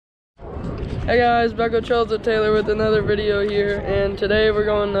Hey guys, back with Charles and Taylor with another video here, and today we're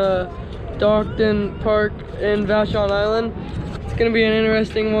going to Dockton Park in Vashon Island. It's gonna be an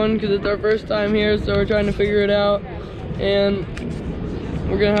interesting one because it's our first time here, so we're trying to figure it out, and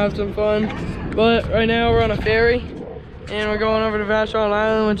we're gonna have some fun. But right now we're on a ferry, and we're going over to Vashon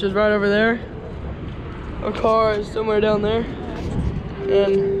Island, which is right over there. Our car is somewhere down there,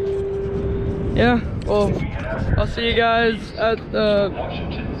 and yeah, well, I'll see you guys at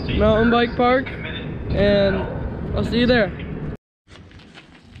the mountain bike park, and I'll see you there.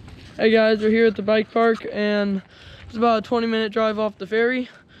 Hey guys, we're here at the bike park, and it's about a 20-minute drive off the ferry,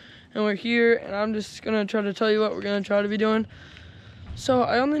 and we're here, and I'm just gonna try to tell you what we're gonna try to be doing. So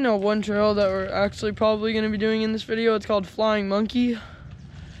I only know one trail that we're actually probably gonna be doing in this video. It's called Flying Monkey,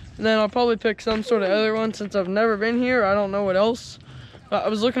 and then I'll probably pick some sort of other one since I've never been here. I don't know what else. I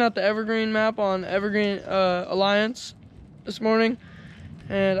was looking at the Evergreen map on Evergreen Alliance this morning,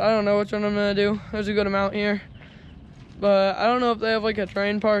 and I don't know which one I'm gonna do. There's a good amount here, but I don't know if they have like a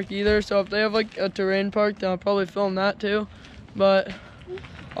terrain park either. So if they have like a terrain park, then I'll probably film that too. But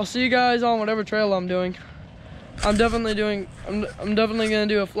I'll see you guys on whatever trail I'm doing. I'm definitely gonna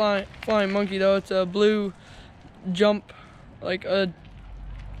do a flying monkey though. It's a blue jump, like a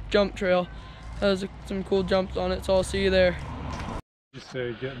jump trail. Has some cool jumps on it, so I'll see you there.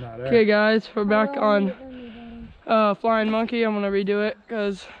 Okay guys, we're back on Flying Monkey. I'm gonna redo it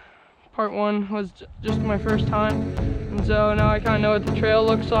because part one was just my first time, and so now I kind of know what the trail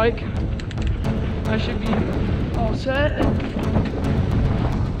looks like. I should be all set. I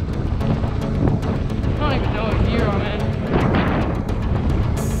don't even know what gear I'm in.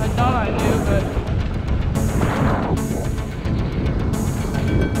 I thought I knew, but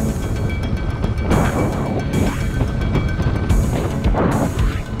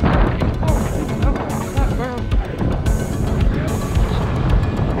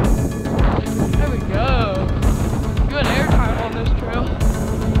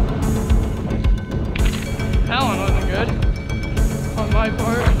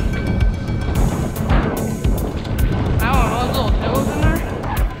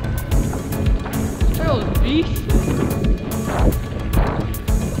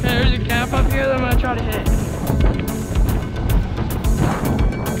try to hit.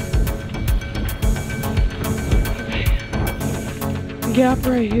 Okay. Gap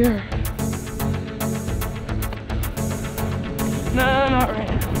right here. No, not right.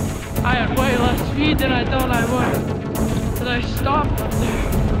 I had way less speed than I thought I would, but I stopped up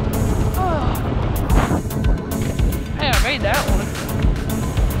there. Oh. Hey, I made that one.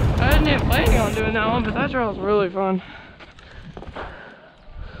 I didn't even planning on doing that one, but that trail was really fun.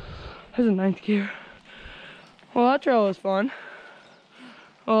 There's a 9th gear. Well, that trail was fun.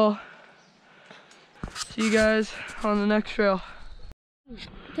 Well, see you guys on the next trail.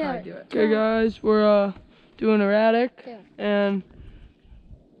 Okay guys, we're doing erratic, and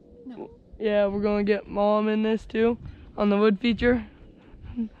yeah, we're gonna get Mom in this too on the wood feature.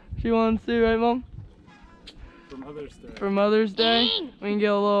 She wants to, right Mom? For Mother's Day. For Mother's Day, we can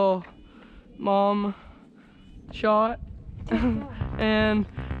get a little mom shot. And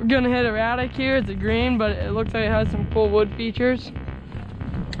we're gonna hit erratic here. It's a green, but it looks like it has some cool wood features.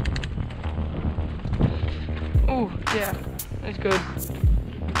 Oh yeah, that's good.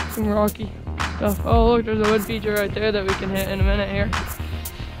 Some rocky stuff. Oh look, there's a wood feature right there that we can hit in a minute here.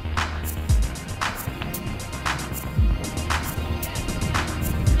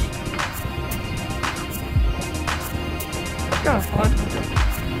 It's kind of fun.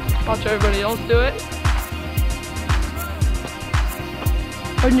 Watch everybody else do it.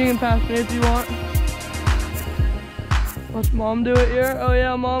 And you can pass me if you want. Watch Mom do it here. Oh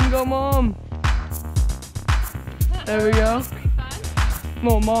yeah, Mom, go Mom. There we go.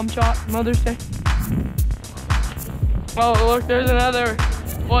 Little mom shot, Mother's Day. Oh look, there's another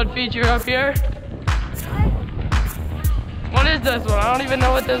wood feature up here. What is this one? I don't even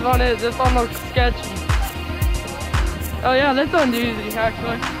know what this one is. This one looks sketchy. Oh yeah, this one's easy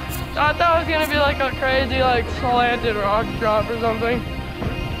actually. I thought it was gonna be like a crazy like slanted rock drop or something.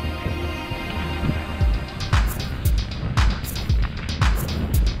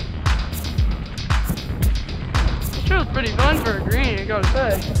 It's pretty fun for a green, I gotta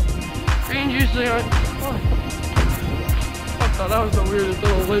say. Greens usually aren't fun. I thought that was the weirdest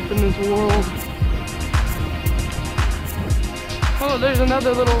little lip in this world. Oh, there's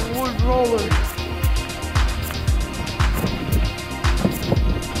another little wood roller.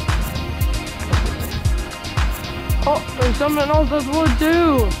 Oh, there's something else that's wood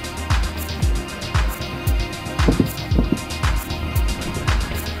too.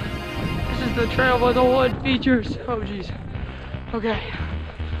 This is the trail with the wood features. Oh geez. Okay,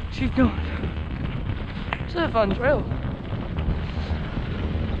 keep going. It's a fun trail.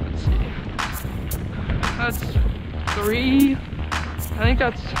 Let's see. That's 3. I think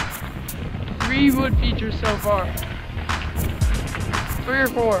that's 3 wood features so far. 3 or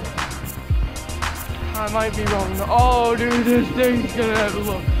 4. I might be wrong. Oh, dude, this thing's gonna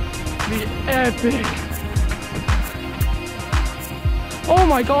be epic. Oh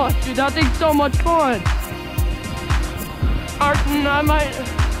my gosh, dude, that thing's so much fun. Carson, I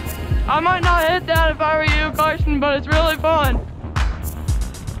might not hit that if I were you, Carson, but it's really fun.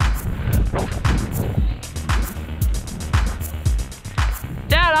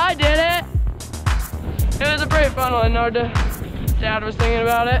 Dad, I did it. It was a pretty fun one. Our dad was thinking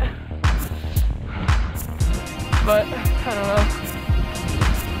about it. But, I don't know.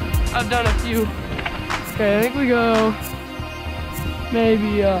 I've done a few. Okay, I think we go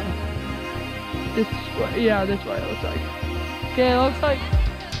maybe this way. Yeah, this way it looks like. Okay, it looks like,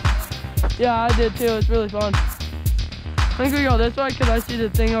 yeah, I did too. It's really fun. I think we go this way because I see the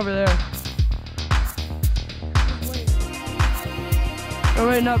thing over there. We're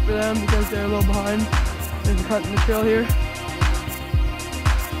waiting up for them because they're a little behind. They're cutting the trail here.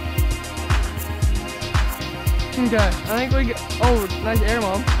 Okay, I think we go, oh, nice air,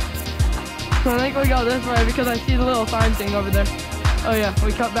 Mom. So I think we go this way because I see the little sign thing over there. Oh yeah,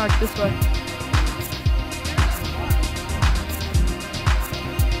 we cut back this way.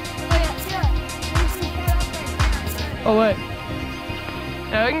 Oh wait.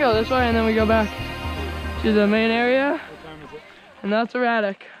 Yeah, we can go this way and then we go back to the main area. What time is it? And that's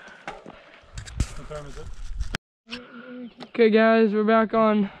erratic. What time is it? Okay guys, we're back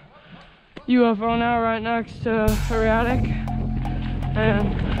on UFO now, right next to erratic.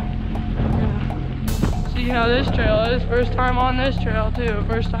 And we're gonna see how this trail is. First time on this trail too.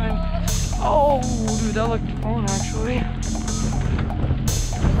 First time. Oh dude, that looked fun actually.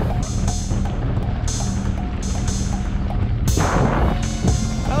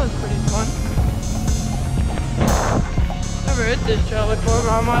 That was pretty fun. Never hit this trail before,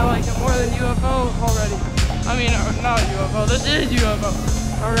 but I might like it more than UFO already. I mean, not UFO, this is UFO.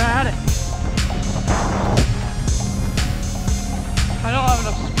 Erratic. I don't have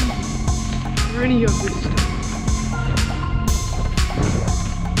enough speed for any of this stuff.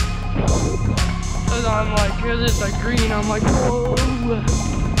 Cause I'm like, cause it's like green, I'm like, whoa.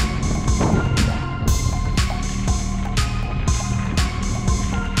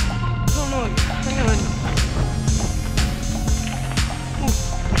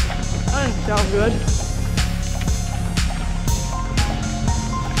 That didn't sound good.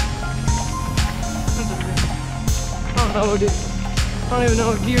 I don't know, dude. I don't even know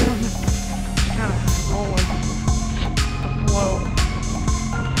what gear I'm just kind of rolling. Whoa.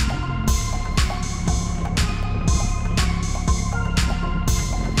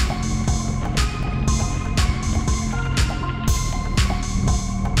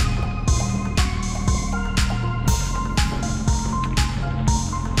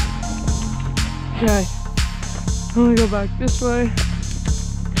 Okay, I'm gonna go back this way.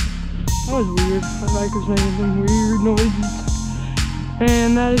 That was weird. My bike was making some weird noises.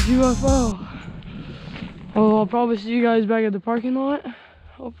 And that is UFO. Well, I'll probably see you guys back at the parking lot.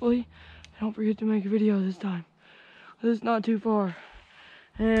 Hopefully. Don't forget to make a video this time. It's not too far.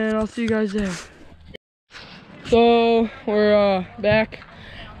 And I'll see you guys there. So, we're back.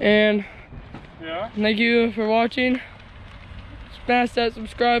 And thank you for watching. Smash that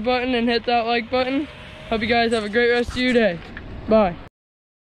subscribe button and hit that like button. Hope you guys have a great rest of your day. Bye.